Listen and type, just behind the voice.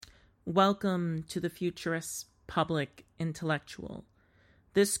Welcome to the Futurist Public Intellectual.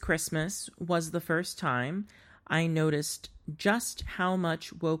 This Christmas was the first time I noticed just how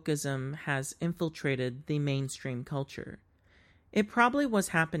much wokeism has infiltrated the mainstream culture. It probably was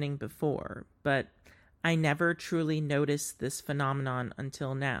happening before, but I never truly noticed this phenomenon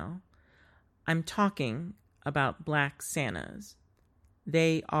until now. I'm talking about Black Santas.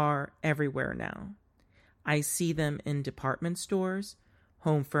 They are everywhere now. I see them in department stores,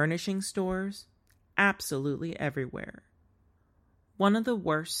 home furnishing stores, absolutely everywhere. One of the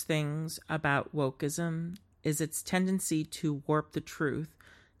worst things about wokeism is its tendency to warp the truth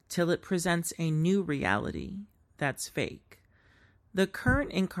till it presents a new reality that's fake. The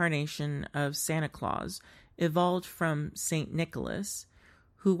current incarnation of Santa Claus evolved from St. Nicholas,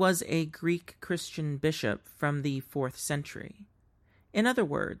 who was a Greek Christian bishop from the 4th century. In other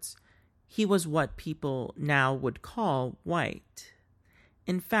words, he was what people now would call white.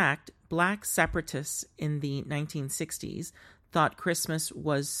 In fact, Black separatists in the 1960s thought Christmas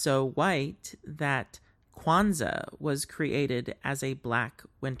was so white that Kwanzaa was created as a Black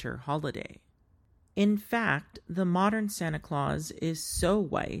winter holiday. In fact, the modern Santa Claus is so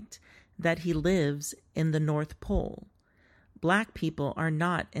white that he lives in the North Pole. Black people are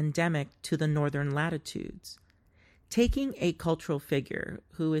not endemic to the northern latitudes. Taking a cultural figure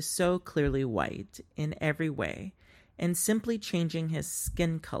who is so clearly white in every way and simply changing his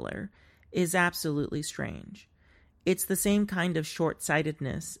skin color is absolutely strange. It's the same kind of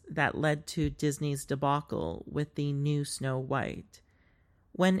short-sightedness that led to Disney's debacle with the new Snow White.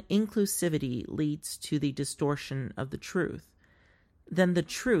 When inclusivity leads to the distortion of the truth, then the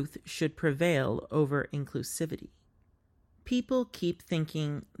truth should prevail over inclusivity. People keep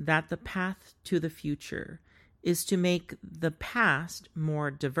thinking that the path to the future is to make the past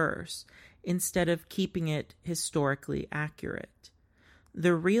more diverse instead of keeping it historically accurate.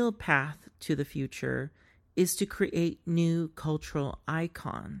 The real path to the future is to create new cultural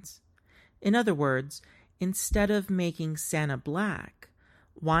icons. In other words, instead of making Santa black,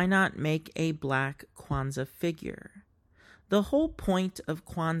 why not make a Black Kwanzaa figure? The whole point of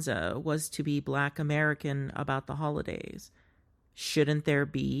Kwanzaa was to be Black American about the holidays. Shouldn't there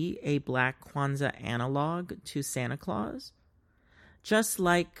be a Black Kwanzaa analog to Santa Claus? Just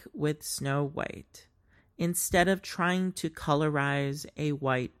like with Snow White, instead of trying to colorize a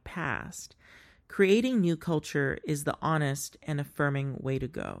white past, creating new culture is the honest and affirming way to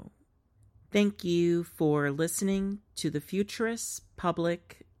go. Thank you for listening to the Futurist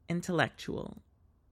Public Intellectual.